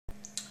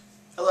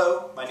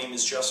name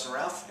is Justin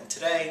Ralph, and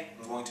today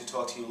I'm going to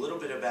talk to you a little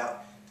bit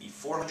about the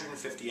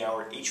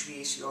 450-hour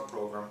HVACR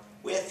program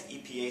with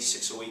EPA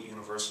 608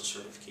 Universal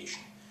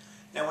Certification.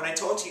 Now, when I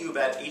talk to you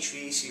about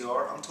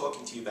HVACR, I'm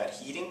talking to you about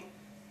heating,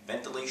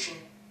 ventilation,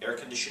 air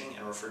conditioning,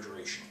 and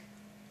refrigeration.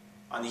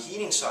 On the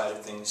heating side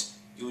of things,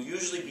 you'll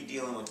usually be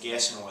dealing with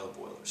gas and oil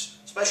boilers.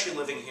 Especially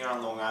living here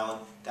on Long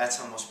Island, that's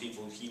how most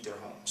people heat their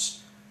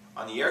homes.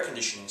 On the air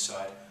conditioning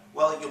side,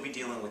 well, you'll be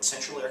dealing with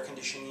central air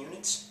conditioning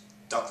units,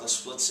 ductless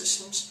split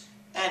systems,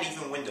 and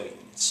even window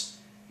units.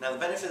 Now, the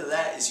benefit of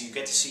that is you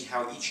get to see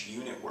how each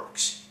unit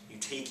works. You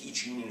take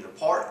each unit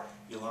apart,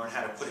 you learn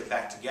how to put it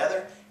back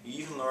together,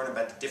 you even learn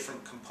about the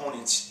different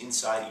components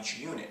inside each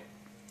unit.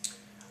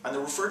 On the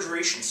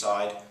refrigeration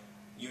side,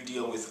 you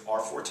deal with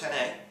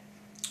R410A,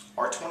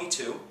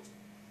 R22,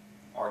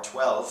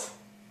 R12,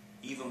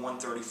 even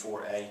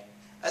 134A,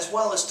 as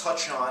well as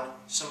touch on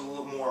some a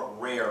little more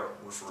rare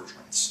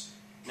refrigerants.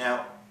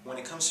 Now, when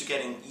it comes to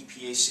getting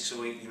EPA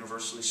 608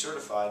 universally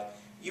certified,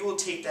 you will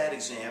take that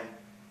exam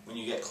when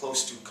you get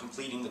close to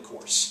completing the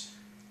course.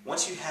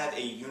 Once you have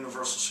a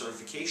universal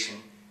certification,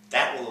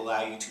 that will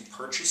allow you to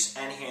purchase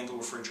and handle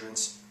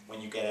refrigerants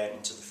when you get out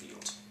into the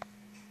field.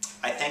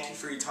 I thank you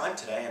for your time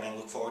today, and I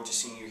look forward to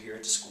seeing you here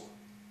at the school.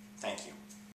 Thank you.